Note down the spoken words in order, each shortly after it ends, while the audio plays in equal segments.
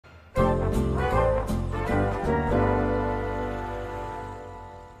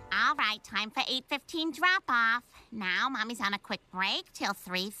time for 8:15 drop-off. Now, Mommy's on a quick break till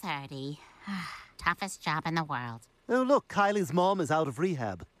 3:30. Toughest job in the world. Oh, look, Kylie's mom is out of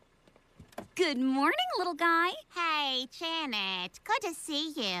rehab. Good morning, little guy. Hey, Janet. Good to see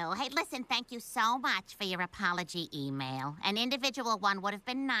you. Hey, listen, thank you so much for your apology email. An individual one would have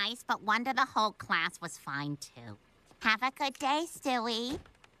been nice, but one to the whole class was fine, too. Have a good day, Stewie.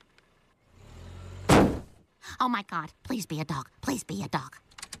 Oh, my God. Please be a dog. Please be a dog.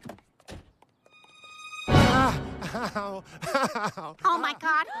 Ow. Oh, my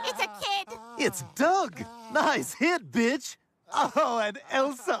God. It's a kid. It's Doug. Nice hit, bitch. Oh, and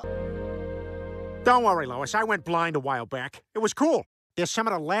Elsa. Don't worry, Lois. I went blind a while back. It was cool. They're some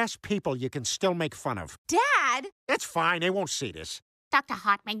of the last people you can still make fun of. Dad! It's fine. They won't see this. Dr.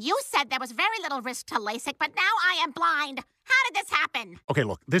 Hartman, you said there was very little risk to LASIK, but now I am blind. How did this happen? Okay,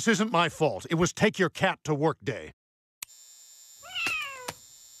 look, this isn't my fault. It was take your cat to work day.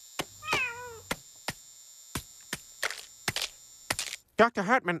 Dr.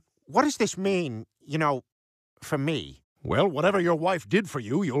 Hartman, what does this mean, for me? Well, whatever your wife did for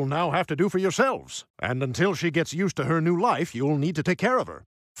you, you'll now have to do for yourselves. And until she gets used to her new life, you'll need to take care of her.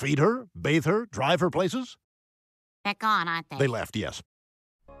 Feed her, bathe her, drive her places. They're gone, aren't they? They left, yes.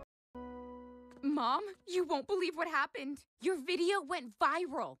 Mom, you won't believe what happened. Your video went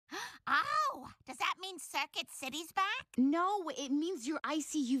viral. Oh, does that mean Circuit City's back? No, it means your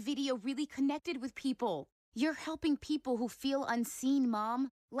ICU video really connected with people. You're helping people who feel unseen, Mom.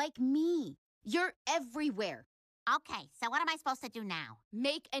 Like me. You're everywhere. Okay, so what am I supposed to do now?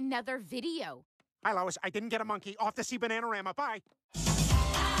 Make another video. Hi, Lois. I didn't get a monkey. Off to see Bananarama. Bye.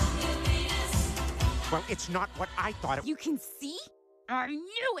 Well, it's not what I thought it was. You can see? I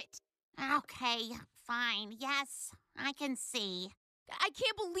knew it! Okay, fine. Yes, I can see. I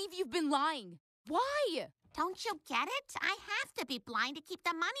can't believe you've been lying. Why? Don't you get it? I have to be blind to keep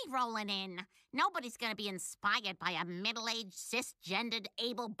the money rolling in. Nobody's gonna be inspired by a middle-aged, cisgendered,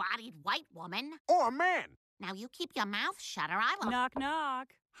 able-bodied white woman. Or a man. Now you keep your mouth shut or I will... Knock,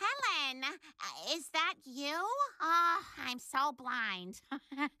 knock. Helen, is that you? Oh, I'm so blind.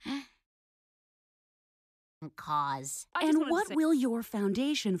 Cause. And what will your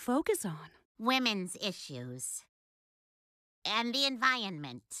foundation focus on? Women's issues. And the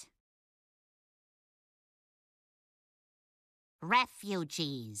environment.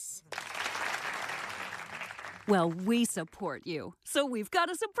 Refugees. Well, we support you, so we've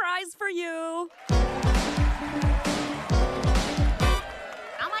got a surprise for you.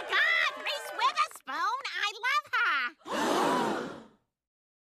 Oh my God! Reese Witherspoon! I love her!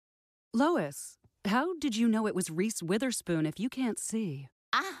 Lois, how did you know it was Reese Witherspoon if you can't see?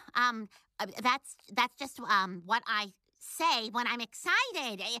 That's just what I say when I'm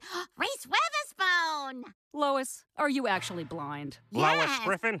excited. Reese Witherspoon! Lois, are you actually blind? Lois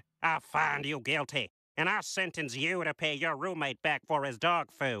Griffin, I'll find you guilty, and I'll sentence you to pay your roommate back for his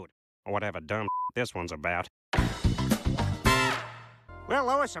dog food. Or whatever dumb this one's about. Well,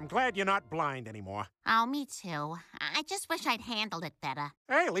 Lois, I'm glad you're not blind anymore. Oh, me too. I just wish I'd handled it better.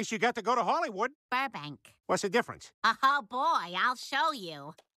 Hey, at least you got to go to Hollywood. Burbank. What's the difference? Oh, boy, I'll show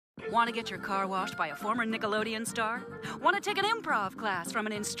you. Want to get your car washed by a former Nickelodeon star? Want to take an improv class from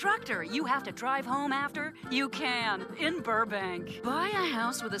an instructor you have to drive home after? You can, in Burbank. Buy a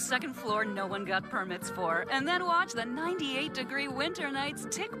house with a second floor no one got permits for, and then watch the 98-degree winter nights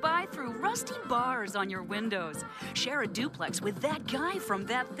tick by through rusty bars on your windows. Share a duplex with that guy from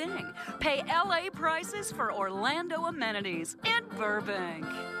That Thing. Pay LA prices for Orlando amenities in Burbank.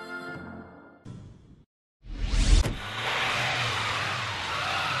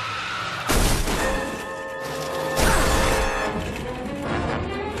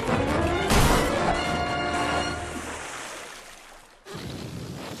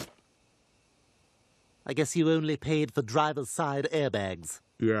 I guess you only paid for driver's side airbags.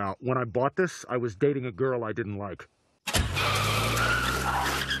 Yeah, when I bought this, I was dating a girl I didn't like.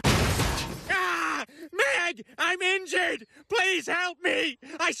 Ah! Meg! I'm injured! Please help me!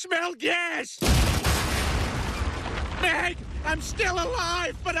 I smell gas! Meg! I'm still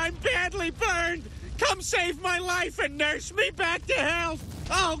alive, but I'm badly burned! Come save my life and nurse me back to health!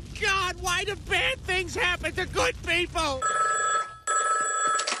 Oh, God, why do bad things happen to good people?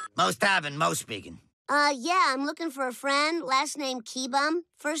 Most having, most speaking. Yeah, I'm looking for a friend. Last name Keybum.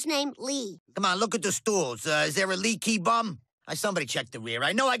 First name Lee. Come on, look at the stools. Is there a leaky bum? Somebody check the rear.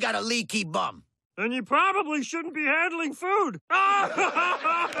 I know I got a leaky bum. Then you probably shouldn't be handling food. Oh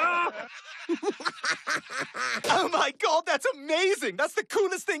my God, that's amazing! That's the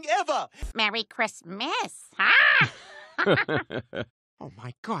coolest thing ever! Merry Christmas. Ah! Oh,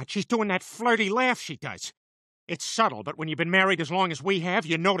 my God, she's doing that flirty laugh she does. It's subtle, but when you've been married as long as we have,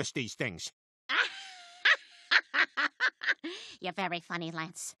 you notice these things. You're very funny,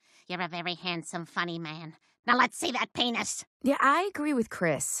 Lance. You're a very handsome, funny man. Now let's see that penis. Yeah, I agree with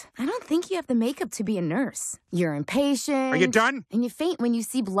Chris. I don't think you have the makeup to be a nurse. You're impatient. Are you done? And you faint when you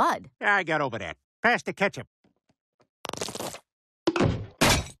see blood. I got over that. Pass the ketchup.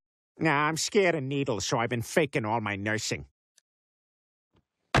 Nah, I'm scared of needles, so I've been faking all my nursing.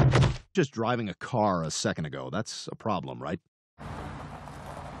 Just driving a car a second ago. That's a problem, right?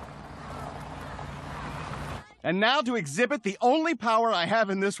 And now to exhibit the only power I have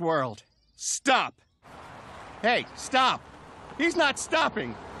in this world. Stop. Hey, stop. He's not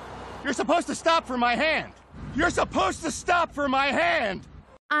stopping. You're supposed to stop for my hand. You're supposed to stop for my hand.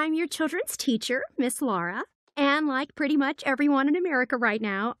 I'm your children's teacher, Miss Laura. And like pretty much everyone in America right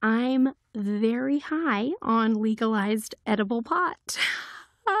now, I'm very high on legalized edible pot.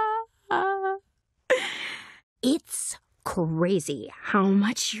 It's crazy how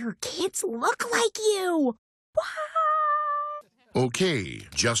much your kids look like you. What? Okay,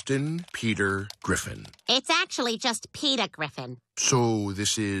 Justin Peter Griffin. It's actually just Peter Griffin. So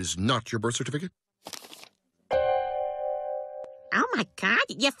this is not your birth certificate? Oh my God,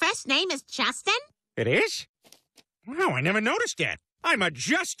 your first name is Justin? It is? Wow, I never noticed that. I'm a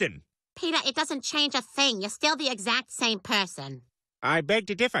Justin. Peter, it doesn't change a thing. You're still the exact same person. I beg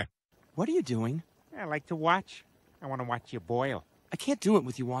to differ. What are you doing? I like to watch. I want to watch you boil. I can't do it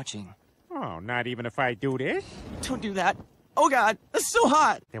with you watching. Oh, not even if I do this? Don't do that. Oh, God, that's so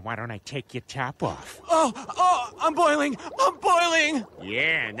hot. Then why don't I take your top off? Oh, I'm boiling. I'm boiling.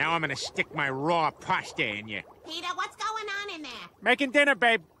 Yeah, now I'm gonna stick my raw pasta in you. Peter, what's going on in there? Making dinner,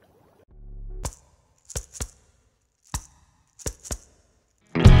 babe.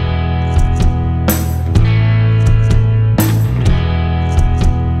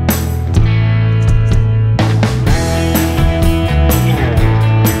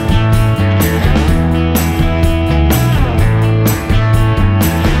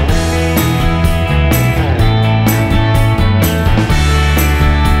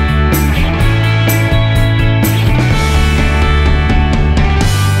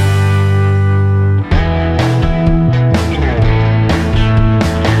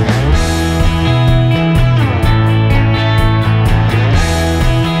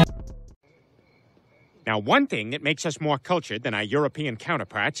 Now, one thing that makes us more cultured than our European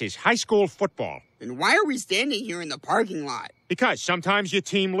counterparts is high school football. Then why are we standing here in the parking lot? Because sometimes your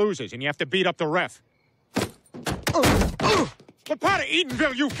team loses and you have to beat up the ref. What part of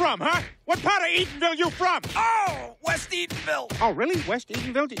Eatonville you from, huh? What part of Eatonville you from? Oh, West Eatonville. Oh, really? West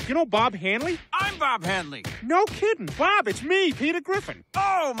Eatonville? Do you know Bob Hanley? I'm Bob Hanley. No kidding. Bob, it's me, Peter Griffin.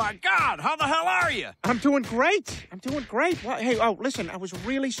 Oh, my God. How the hell are you? I'm doing great. Well, hey, listen, I was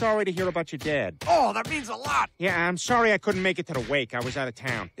really sorry to hear about your dad. Oh, that means a lot. Yeah, I'm sorry I couldn't make it to the wake. I was out of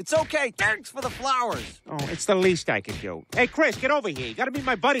town. It's okay. Thanks for the flowers. Oh, it's the least I could do. Hey, Chris, get over here. You gotta meet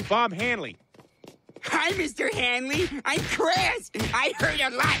my buddy, Bob Hanley. Hi, Mr. Hanley. I'm Chris. I heard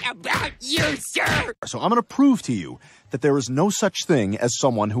a lot about you, sir. So I'm going to prove to you that there is no such thing as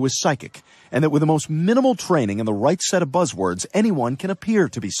someone who is psychic, and that with the most minimal training and the right set of buzzwords, anyone can appear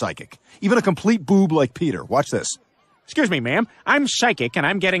to be psychic. Even a complete boob like Peter. Watch this. Excuse me, ma'am. I'm psychic, and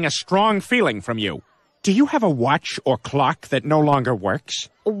I'm getting a strong feeling from you. Do you have a watch or clock that no longer works?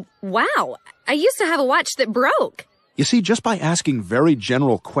 Wow. I used to have a watch that broke. You see, just by asking very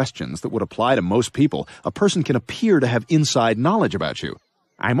general questions that would apply to most people, a person can appear to have inside knowledge about you.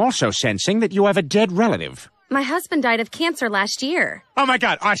 I'm also sensing that you have a dead relative. My husband died of cancer last year. Oh, my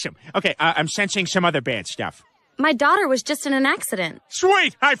God. Awesome. Okay, I'm sensing some other bad stuff. My daughter was just in an accident.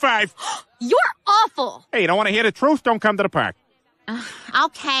 Sweet! High five! You're awful! Hey, you don't want to hear the truth? Don't come to the park.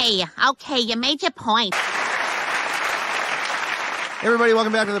 Okay, you made your point. Hey everybody,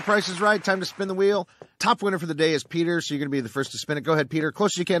 welcome back to The Price is Right. Time to spin the wheel. Top winner for the day is Peter, so you're going to be the first to spin it. Go ahead, Peter.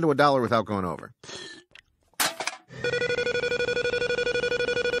 Close as you can to $1 without going over.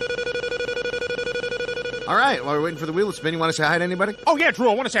 All right, while we're waiting for the wheel to spin, you want to say hi to anybody? Oh, yeah, Drew.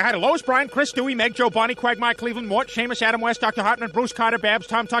 I want to say hi to Lois, Brian, Chris, Dewey, Meg, Joe, Bonnie, Quagmire, Cleveland, Mort, Seamus, Adam West, Dr. Hartman, Bruce Carter, Babs,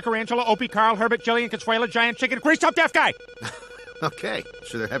 Tom Tucker, Angela, Opie, Carl, Herbert, Jillian, Consuela, Giant Chicken, Grease Top Deaf Guy. Okay,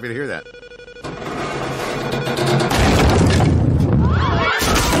 sure they're happy to hear that.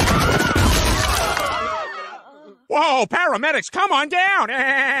 Whoa, paramedics, come on down.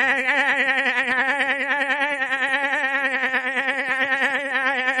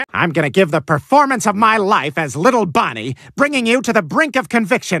 I'm going to give the performance of my life as Little Bonnie, bringing you to the brink of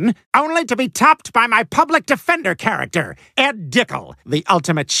conviction, only to be topped by my public defender character, Ed Dickel, the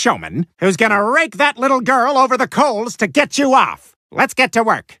ultimate showman, who's going to rake that little girl over the coals to get you off. Let's get to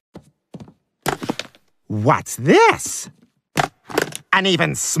work. What's this? An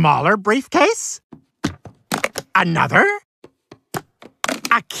even smaller briefcase? Another?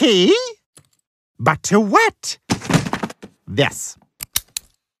 A key? But to what? This.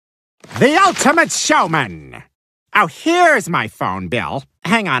 The Ultimate Showman! Oh, here's my phone bill.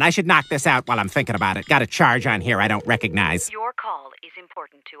 Hang on, I should knock this out while I'm thinking about it. Got a charge on here I don't recognize. Your call is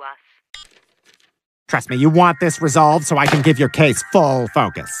important to us. Trust me, you want this resolved so I can give your case full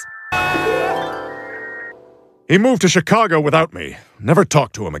focus. He moved to Chicago without me. Never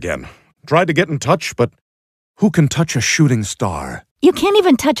talked to him again. Tried to get in touch, but who can touch a shooting star? You can't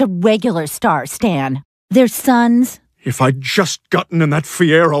even touch a regular star, Stan. They're suns. If I'd just gotten in that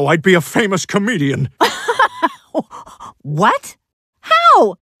Fiero, I'd be a famous comedian. What?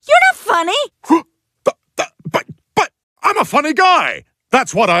 How? You're not funny. But I'm a funny guy.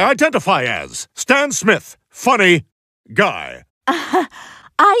 That's what I identify as. Stan Smith, funny guy.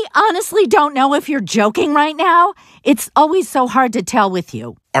 I honestly don't know if you're joking right now. It's always so hard to tell with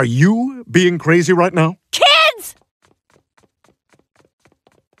you. Are you being crazy right now? Kids!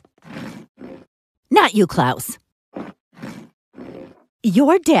 Not you, Klaus.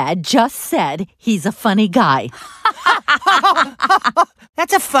 Your dad just said he's a funny guy.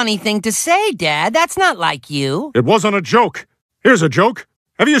 That's a funny thing to say, Dad. That's not like you. It wasn't a joke. Here's a joke.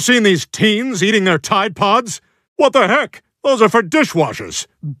 Have you seen these teens eating their Tide Pods? What the heck? Those are for dishwashers.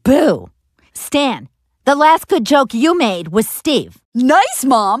 Boo. Stan, the last good joke you made was Steve. Nice,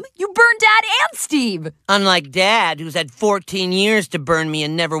 Mom. You burned Dad and Steve. Unlike Dad, who's had 14 years to burn me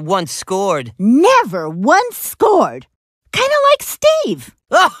and never once scored. Never once scored. Kind of like Steve.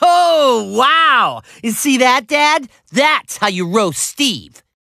 Oh, wow. You see that, Dad? That's how you roast Steve.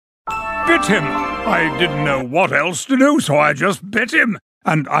 Bit him. I didn't know what else to do, so I just bit him.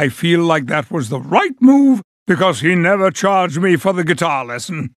 And I feel like that was the right move because he never charged me for the guitar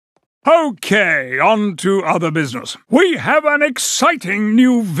lesson. Okay, on to other business. We have an exciting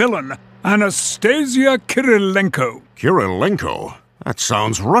new villain, Anastasia Kirilenko. Kirilenko? That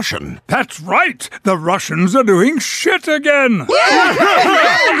sounds Russian. That's right. The Russians are doing shit again. The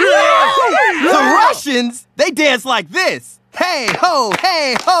Russians? They dance like this. Hey ho,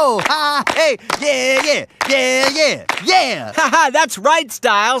 ha, hey, yeah, yeah. Haha, that's right,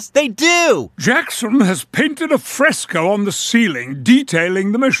 Styles. They do. Jackson has painted a fresco on the ceiling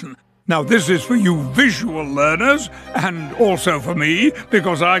detailing the mission. Now, this is for you visual learners, and also for me,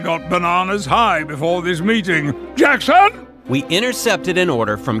 because I got bananas high before this meeting. Jackson? We intercepted an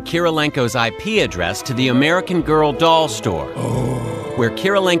order from Kirilenko's IP address to the American Girl doll store, where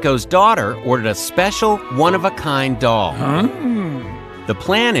Kirilenko's daughter ordered a special, one-of-a-kind doll. The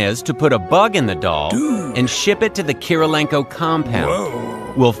plan is to put a bug in the doll and ship it to the Kirilenko compound.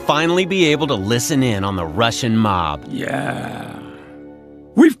 Whoa. We'll finally be able to listen in on the Russian mob. Yeah.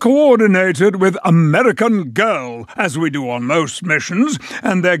 We've coordinated with American Girl, as we do on most missions,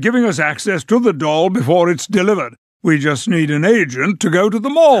 and they're giving us access to the doll before it's delivered. We just need an agent to go to the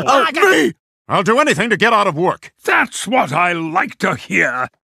mall. Oh, me! I'll do anything to get out of work. That's what I like to hear.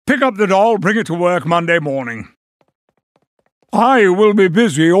 Pick up the doll, bring it to work Monday morning. I will be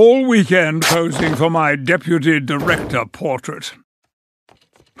busy all weekend posing for my deputy director portrait.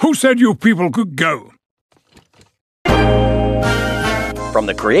 Who said you people could go? From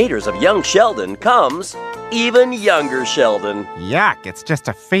the creators of Young Sheldon comes Even Younger Sheldon. Yuck, it's just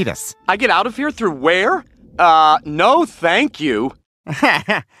a fetus. I get out of here through where? No thank you.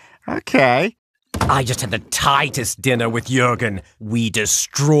 Okay. I just had the tightest dinner with Jurgen. We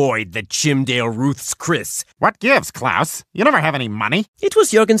destroyed the Chimdale Ruth's Chris. What gives, Klaus? You never have any money. It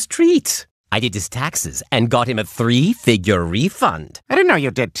was Jurgen's treat. I did his taxes and got him a 3-figure refund. I didn't know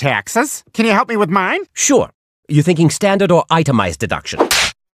you did taxes. Can you help me with mine? Sure. You thinking standard or itemized deduction?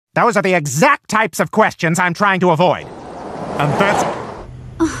 Those are the exact types of questions I'm trying to avoid. And that's...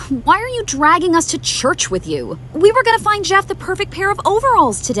 Why are you dragging us to church with you? We were gonna find Jeff the perfect pair of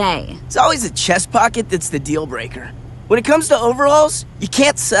overalls today. It's always a chest pocket that's the deal breaker. When it comes to overalls, you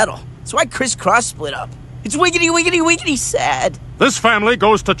can't settle. That's why Chris Cross split up. It's wiggity sad. This family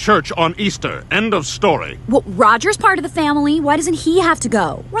goes to church on Easter. End of story. Well, Roger's part of the family. Why doesn't he have to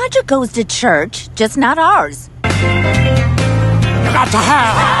go? Roger goes to church, just not ours. You got to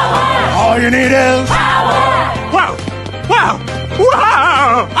have power. All you need is power. Wow! Wow!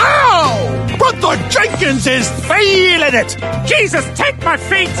 Wow! Ow! Brother Jenkins is feeling it! Jesus, take my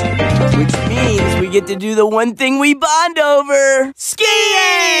feet! Which means we get to do the one thing we bond over.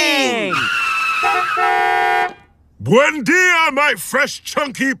 Skiing! Buen dia, my fresh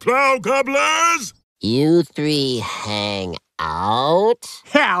chunky plow gobblers! You three hang out?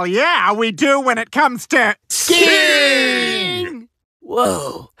 Hell yeah, we do when it comes to... Skiing!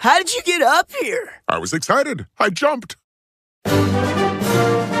 Whoa, how did you get up here? I was excited. I jumped.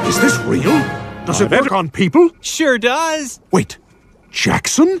 Is this real? Does it work on people? Sure does. Wait,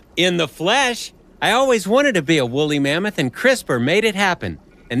 Jackson? In the flesh. I always wanted to be a woolly mammoth, and CRISPR made it happen.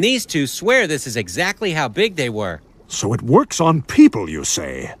 And these two swear this is exactly how big they were. So it works on people, you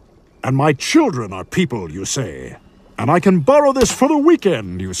say? And my children are people, you say? And I can borrow this for the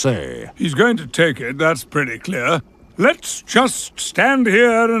weekend, you say? He's going to take it, that's pretty clear. Let's just stand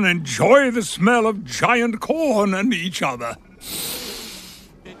here and enjoy the smell of giant corn and each other.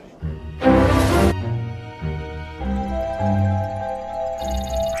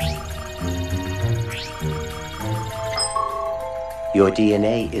 Your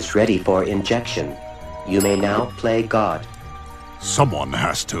DNA is ready for injection. You may now play God. Someone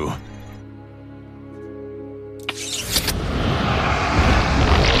has to.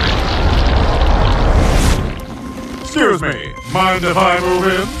 Excuse me, mind if I move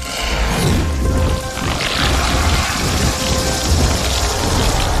in?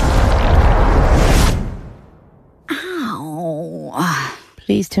 Ow.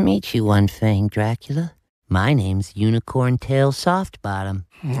 Pleased to meet you, One Fang Dracula. My name's Unicorn Tail Softbottom.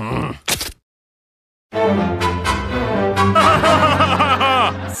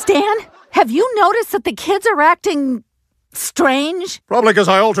 Stan, have you noticed that the kids are acting strange? Probably because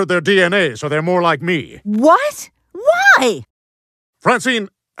I altered their DNA so they're more like me. What? Why? Francine,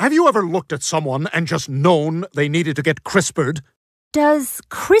 have you ever looked at someone and just known they needed to get CRISPR'd? Does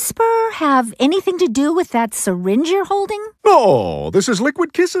CRISPR have anything to do with that syringe you're holding? No, this is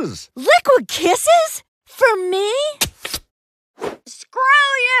liquid kisses. Liquid kisses? For me?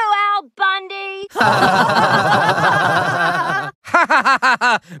 Screw you, Al Bundy!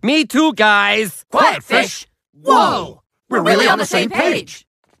 Me too, guys. Quiet, fish. Whoa! We're really on the same page.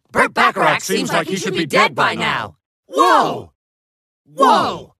 Burt Bacharach seems like he should be dead by now. Whoa!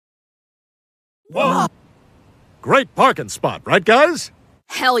 Whoa! Whoa! Great parking spot, right, guys?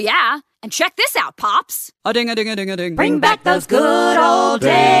 Hell yeah. And check this out, Pops. A-ding-a-ding-a-ding-a-ding. Bring back those good old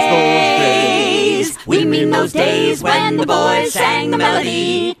days. We mean those days when the boys sang the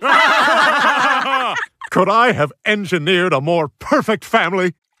melody. Could I have engineered a more perfect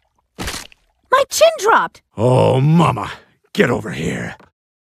family? My chin dropped. Oh, Mama, get over here.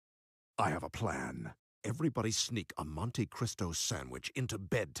 I have a plan. Everybody sneak a Monte Cristo sandwich into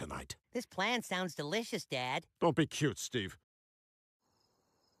bed tonight. This plan sounds delicious, Dad. Don't be cute, Steve.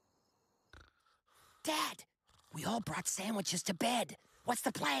 Dad, we all brought sandwiches to bed. What's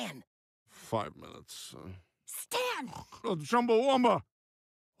the plan? 5 minutes. Stan! Chumbawamba!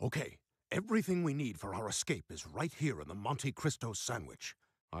 Okay, everything we need for our escape is right here in the Monte Cristo sandwich.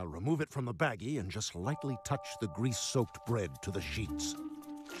 I'll remove it from the baggie and just lightly touch the grease-soaked bread to the sheets.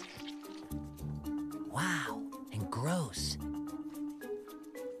 Wow, and gross.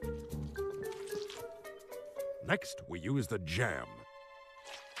 Next, we use the jam.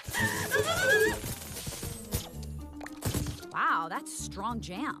 Wow, that's strong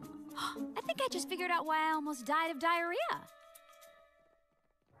jam. I think I just figured out why I almost died of diarrhea.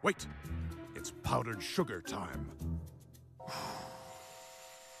 Wait, it's powdered sugar time.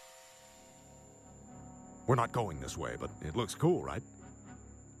 We're not going this way, but it looks cool, right?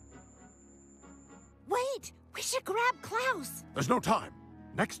 Wait, we should grab Klaus. There's no time.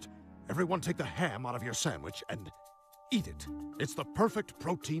 Next, everyone take the ham out of your sandwich and eat it. It's the perfect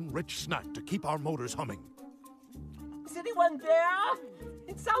protein-rich snack to keep our motors humming. Is anyone there?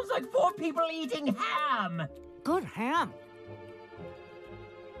 It sounds like 4 people eating ham. Good ham.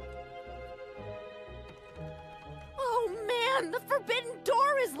 Oh man, the forbidden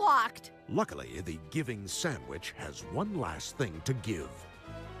door is locked. Luckily, the giving sandwich has one last thing to give.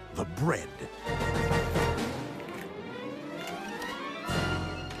 The bread.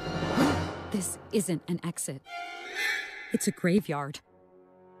 This isn't an exit. It's a graveyard.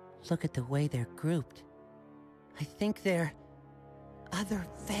 Look at the way they're grouped. I think they're other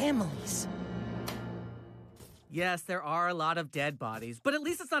families. Yes, there are a lot of dead bodies, but at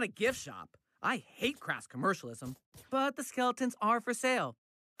least it's not a gift shop. I hate crass commercialism, but the skeletons are for sale.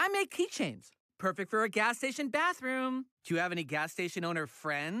 I make keychains, perfect for a gas station bathroom. Do you have any gas station owner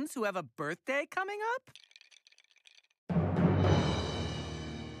friends who have a birthday coming up?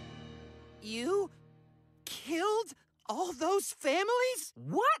 You killed all those families?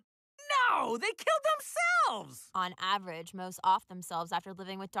 What? No, they killed themselves! On average, most off themselves after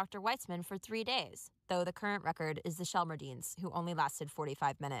living with Dr. Weitzman for 3 days, though the current record is the Shelmerdines, who only lasted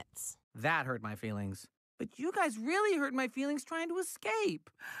 45 minutes. That hurt my feelings. But you guys really hurt my feelings trying to escape.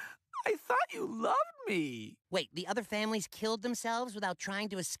 I thought you loved me. Wait, the other families killed themselves without trying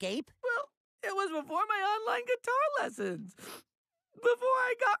to escape? Well, it was before my online guitar lessons. before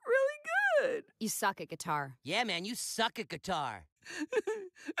I got really good. You suck at guitar. Yeah, man, you suck at guitar.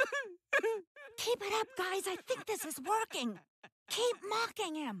 Keep it up, guys. I think this is working. Keep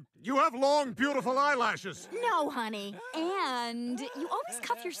mocking him. You have long, beautiful eyelashes. No, honey. And you always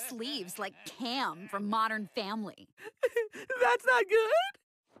cuff your sleeves like Cam from Modern Family. That's not good.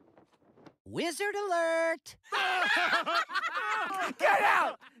 Wizard alert! Get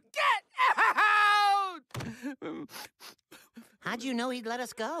out! Get out! How'd you know he'd let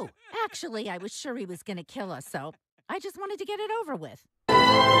us go? Actually, I was sure he was going to kill us, so I just wanted to get it over with.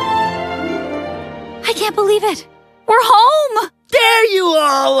 I can't believe it. We're home! There you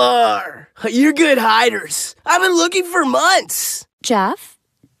all are! You're good hiders. I've been looking for months. Jeff,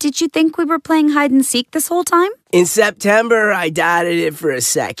 did you think we were playing hide and seek this whole time? In September, I doubted it for a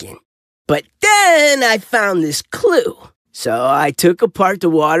second. But then I found this clue. So I took apart the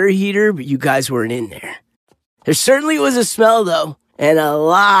water heater, but you guys weren't in there. There certainly was a smell, though, and a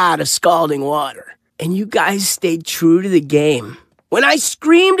lot of scalding water. And you guys stayed true to the game. When I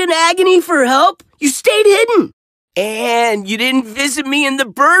screamed in agony for help, you stayed hidden. And you didn't visit me in the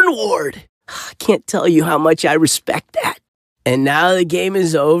burn ward. I can't tell you how much I respect that. And now the game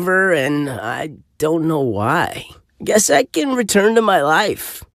is over, and I don't know why. Guess I can return to my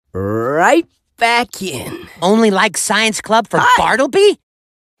life. Right back in. Only like Science Club for Bartleby?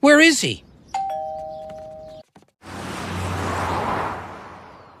 Where is he?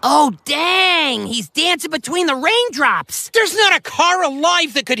 Oh, dang! He's dancing between the raindrops! There's not a car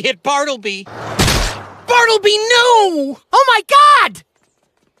alive that could hit Bartleby! Bartleby, no! Oh my God!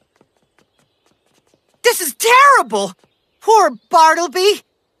 This is terrible! Poor Bartleby!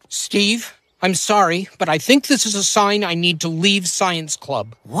 Steve, I'm sorry, but I think this is a sign I need to leave Science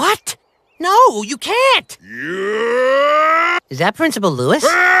Club. What? No, you can't! Yeah! Is that Principal Lewis?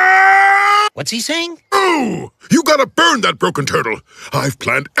 What's he saying? Oh! You gotta burn that broken turtle! I've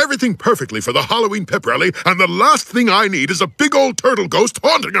planned everything perfectly for the Halloween pep rally, and the last thing I need is a big old turtle ghost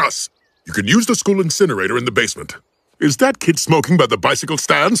haunting us! You can use the school incinerator in the basement. Is that kid smoking by the bicycle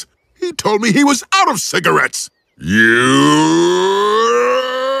stands? He told me he was out of cigarettes!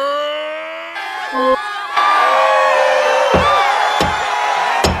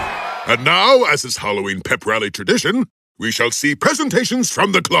 And now, as is Halloween pep rally tradition, we shall see presentations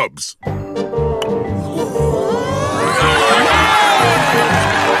from the clubs.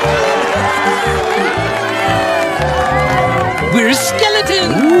 We're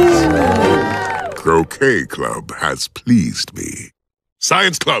skeletons! Croquet Club has pleased me.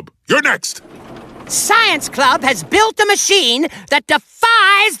 Science Club, you're next! Science Club has built a machine that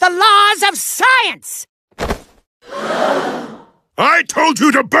defies the laws of science! I told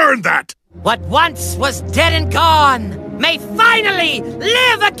you to burn that! What once was dead and gone may finally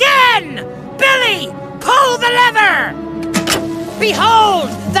live again! Billy, pull the lever! Behold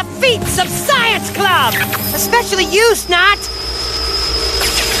the feats of Science Club! Especially you, Snot!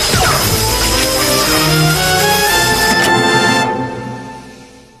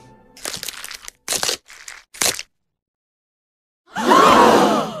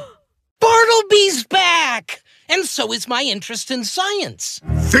 Bartleby's back! And so is my interest in science.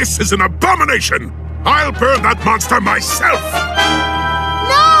 This is an abomination! I'll burn that monster myself!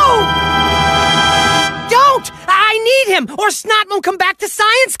 No! Don't! I need him, or Snot won't come back to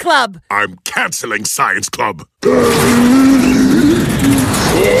Science Club! I'm canceling Science Club!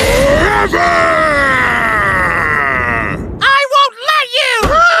 I won't let you!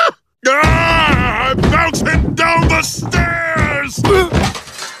 I'm bouncing down the stairs!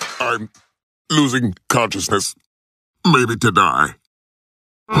 I'm losing consciousness. Maybe to die.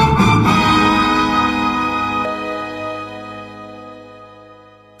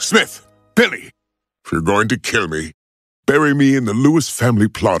 Smith, Billy, if you're going to kill me, bury me in the Lewis family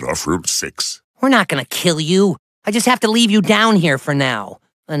plot off Route 6. We're not gonna kill you. I just have to leave you down here for now.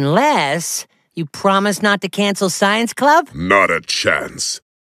 Unless you promise not to cancel Science Club? Not a chance.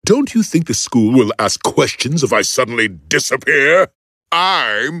 Don't you think the school will ask questions if I suddenly disappear?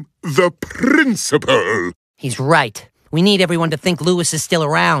 I'm the principal. He's right. We need everyone to think Lewis is still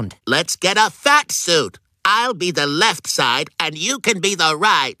around. Let's get a fat suit. I'll be the left side, and you can be the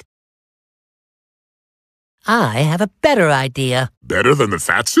right. I have a better idea. Better than the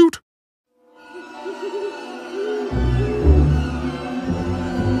fat suit?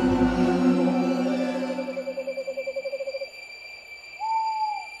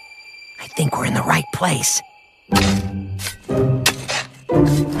 I think we're in the right place.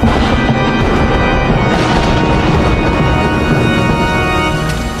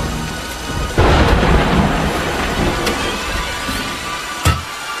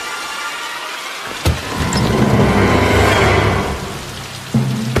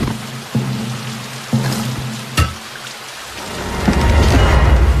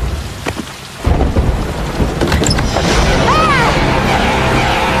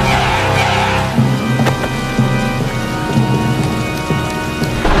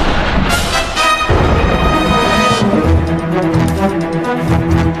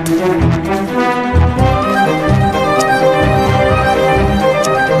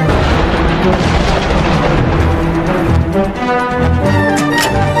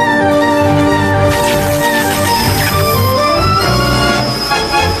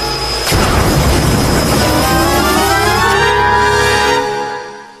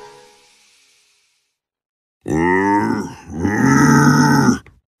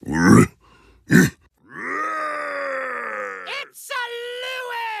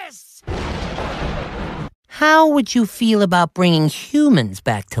 How would you feel about bringing humans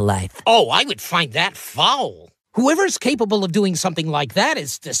back to life? Oh, I would find that foul. Whoever's capable of doing something like that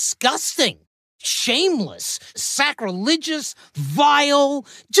is disgusting. Shameless, sacrilegious, vile,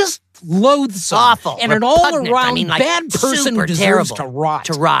 just loathsome. Awful. And an Repugnant. all-around I mean, like, bad person who super deserves terrible. to rot.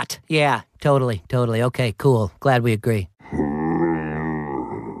 To rot. Yeah, totally. Okay, cool. Glad we agree.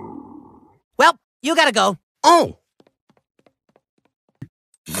 Well, you gotta go. Oh.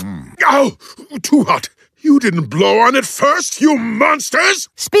 Oh, too hot. You didn't blow on it first, you monsters!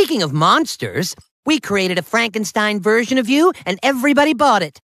 Speaking of monsters, we created a Frankenstein version of you, and everybody bought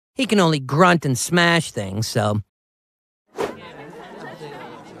it. He can only grunt and smash things, so...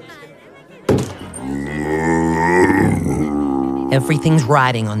 Everything's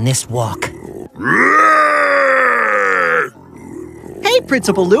riding on this walk. Hey,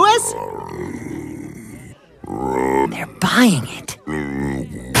 Principal Lewis! They're buying it.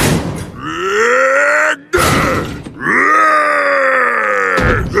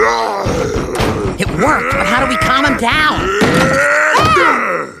 It worked, but how do we calm him down?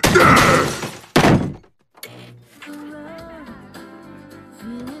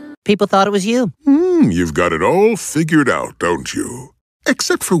 People thought it was you. You've got it all figured out, don't you?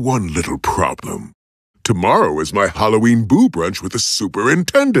 Except for one little problem. Tomorrow is my Halloween boo brunch with the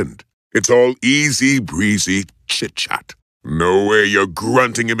superintendent. It's all easy breezy chit-chat. No way your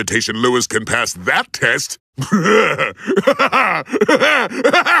grunting imitation Lewis can pass that test.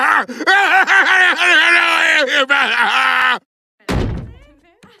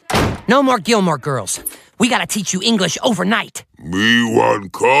 No more Gilmore Girls. We gotta teach you English overnight. Me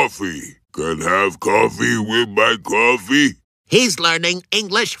want coffee. Can have coffee with my coffee? He's learning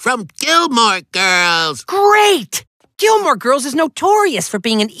English from Gilmore Girls. Great! Gilmore Girls is notorious for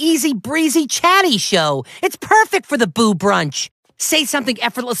being an easy, breezy, chatty show. It's perfect for the boo brunch. Say something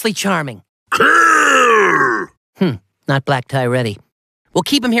effortlessly charming. Not black tie ready. We'll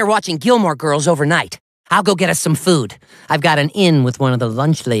keep him here watching Gilmore Girls overnight. I'll go get us some food. I've got an in with one of the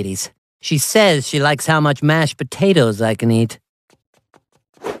lunch ladies. She says she likes how much mashed potatoes I can eat.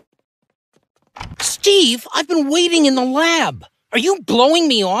 Steve, I've been waiting in the lab. Are you blowing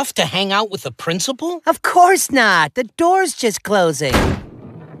me off to hang out with the principal? Of course not. The door's just closing.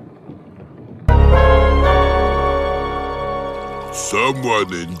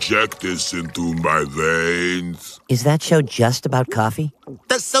 Someone inject this into my veins. Is that show just about coffee?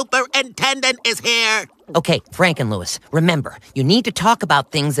 The superintendent is here. Okay, Frank and Lewis, remember, you need to talk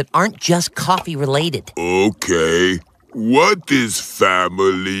about things that aren't just coffee-related. Okay. What is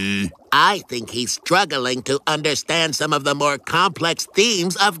family? I think he's struggling to understand some of the more complex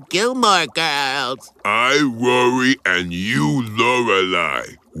themes of Gilmore Girls. I worry and you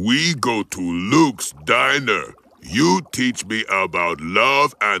Lorelai. We go to Luke's diner. You teach me about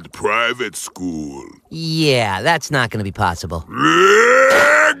love and private school. Yeah, that's not going to be possible.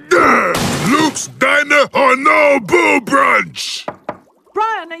 Luke's diner or no boo brunch?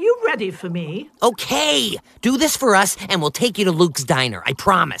 Brian, are you ready for me? Okay, do this for us and we'll take you to Luke's diner, I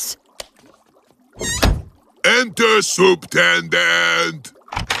promise. Enter, Superintendent.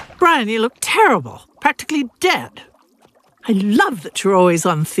 Brian, you look terrible. Practically dead. I love that you're always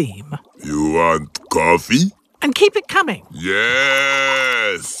on theme. You want coffee? And keep it coming.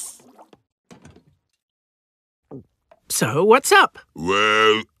 Yes. So, what's up?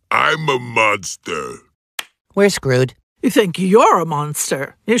 Well, I'm a monster. We're screwed. You think you're a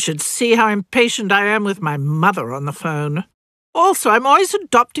monster? You should see how impatient I am with my mother on the phone. Also, I'm always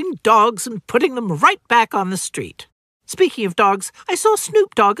adopting dogs and putting them right back on the street. Speaking of dogs, I saw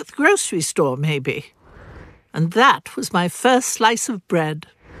Snoop Dogg at the grocery store, maybe. And that was my first slice of bread.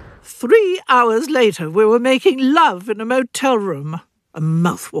 3 hours later, we were making love in a motel room. A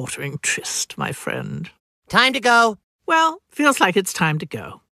mouth-watering tryst, my friend. Time to go. Well, feels like it's time to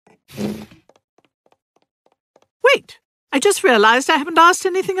go. Wait, I just realized I haven't asked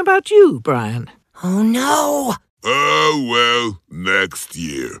anything about you, Brian. Oh, no. Oh, well, next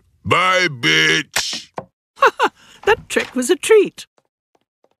year. Bye, bitch. That trick was a treat.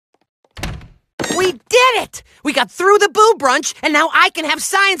 We did it! We got through the boo brunch, and now I can have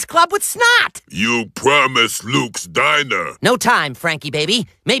science club with Snot! You promised Luke's diner. No time, Frankie baby.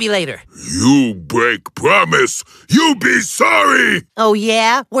 Maybe later. You break promise. You be sorry. Oh,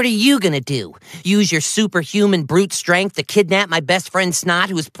 yeah? What are you gonna do? Use your superhuman brute strength to kidnap my best friend Snot,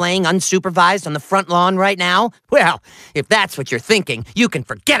 who is playing unsupervised on the front lawn right now? Well, if that's what you're thinking, you can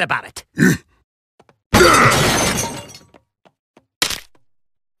forget about it.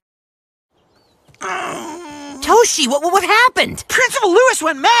 Toshi, what happened? Principal Lewis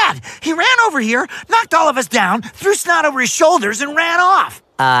went mad. He ran over here, knocked all of us down, threw Snot over his shoulders, and ran off.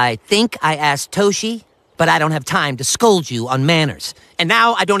 I think I asked Toshi, but I don't have time to scold you on manners. And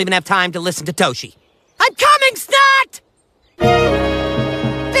now I don't even have time to listen to Toshi. I'm coming, Snot!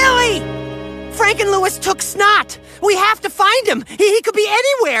 Billy! Frankenlewis took Snot. We have to find him. He could be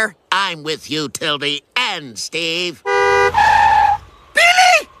anywhere. I'm with you till the end, Steve. Billy!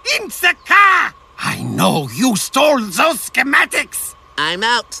 In the car! I know you stole those schematics! I'm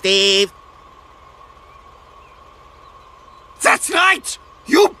out, Steve. That's right!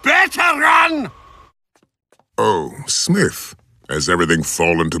 You better run! Oh, Smith. Has everything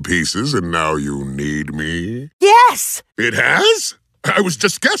fallen to pieces and now you need me? Yes! It has? I was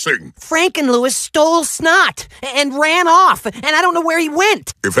just guessing. Frankenlewis stole Snot and ran off, and I don't know where he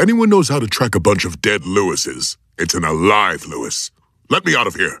went. If anyone knows how to track a bunch of dead Lewises, it's an alive Lewis. Let me out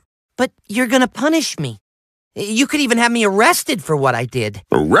of here. But you're gonna punish me. You could even have me arrested for what I did.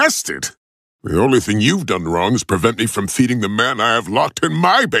 Arrested? The only thing you've done wrong is prevent me from feeding the man I have locked in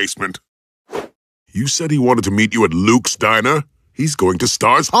my basement. You said he wanted to meet you at Luke's Diner? He's going to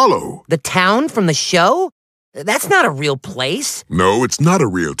Stars Hollow. The town from the show? That's not a real place. No, it's not a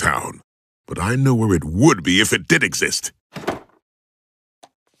real town. But I know where it would be if it did exist.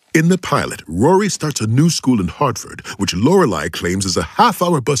 In the pilot, Rory starts a new school in Hartford, which Lorelei claims is a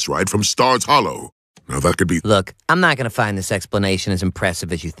half-hour bus ride from Stars Hollow. Now that could be... Look, I'm not going to find this explanation as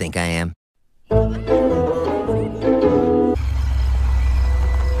impressive as you think I am.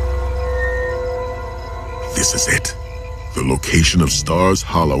 This is it. The location of Stars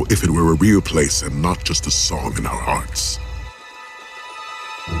Hollow if it were a real place and not just a song in our hearts.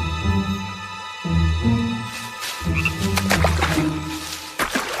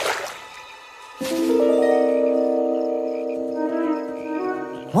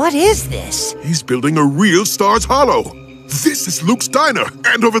 What is this? He's building a real Stars Hollow. This is Luke's Diner,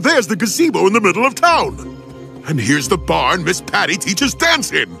 and over there's the gazebo in the middle of town. And here's the barn Miss Patty teaches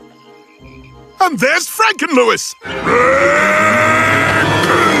dance in. And there's Frankenlewis!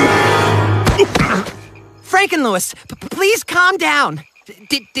 Frankenlewis, please calm down.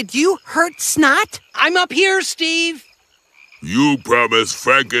 Did you hurt Snot? I'm up here, Steve. You promised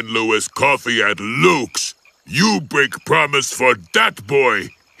Frankenlewis coffee at Luke's. You break promise for that boy.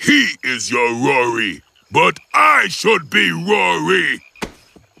 He is your Rory. But I should be Rory.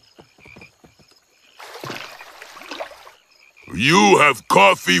 You have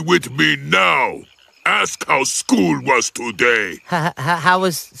coffee with me now. Ask how school was today. How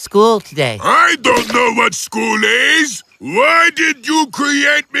was school today? I don't know what school is. Why did you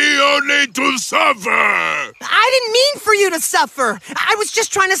create me only to suffer? I didn't mean for you to suffer. I was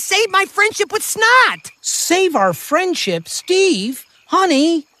just trying to save my friendship with Snot. Save our friendship, Steve?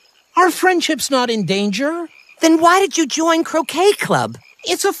 Honey, our friendship's not in danger. Then why did you join Croquet Club?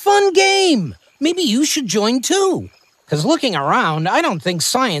 It's a fun game. Maybe you should join too. Because looking around, I don't think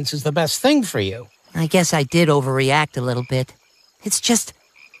science is the best thing for you. I guess I did overreact a little bit. It's just,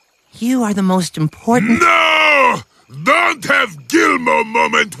 you are the most important... No! Don't have Gilmore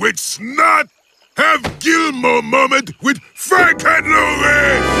moment with Snot! Have Gilmore moment with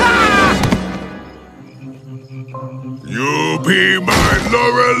Frankenlewis! Ah! You be my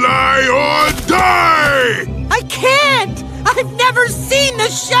Lorelei or die! I can't! I've never seen the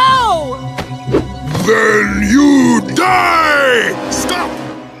show! Then you die! Stop!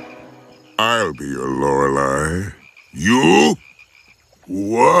 I'll be your Lorelei. You?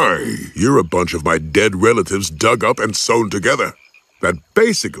 Why? You're a bunch of my dead relatives dug up and sewn together. That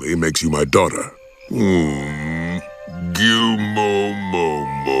basically makes you my daughter. Gilmore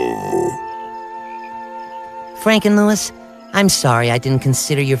Momo. Frankenlewis, I'm sorry I didn't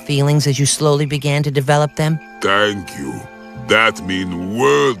consider your feelings as you slowly began to develop them. Thank you. That mean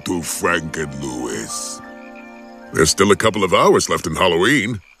world to Frankenlewis. There's still a couple of hours left in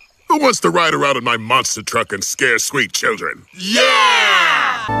Halloween. Who wants to ride around in my monster truck and scare sweet children?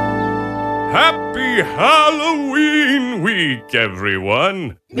 Yeah! Happy Halloween week,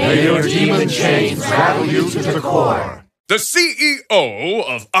 everyone! May your demon chains rattle you to the core. The CEO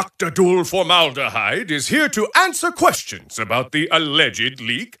of Octadul Formaldehyde is here to answer questions about the alleged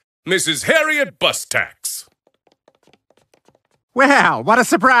leak, Mrs. Harriet Bustax. Well, what a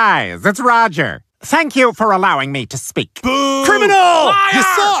surprise. It's Roger. Thank you for allowing me to speak. Boo! Criminal! Liar! You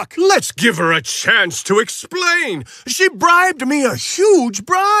suck! Let's give her a chance to explain. She bribed me a huge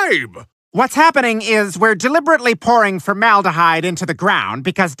bribe. What's happening is we're deliberately pouring formaldehyde into the ground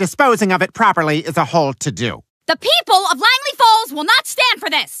because disposing of it properly is a whole to-do. The people of Langley Falls will not stand for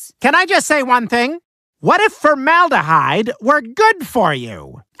this! Can I just say one thing? What if formaldehyde were good for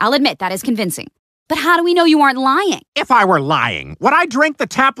you? I'll admit that is convincing. But how do we know you aren't lying? If I were lying, would I drink the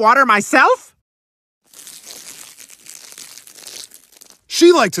tap water myself?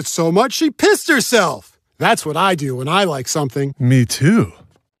 She liked it so much, she pissed herself. That's what I do when I like something. Me too.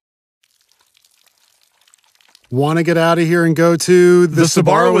 Want to get out of here and go to the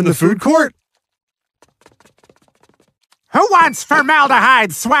Sbarro in the food court? Who wants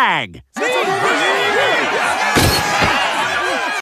formaldehyde swag?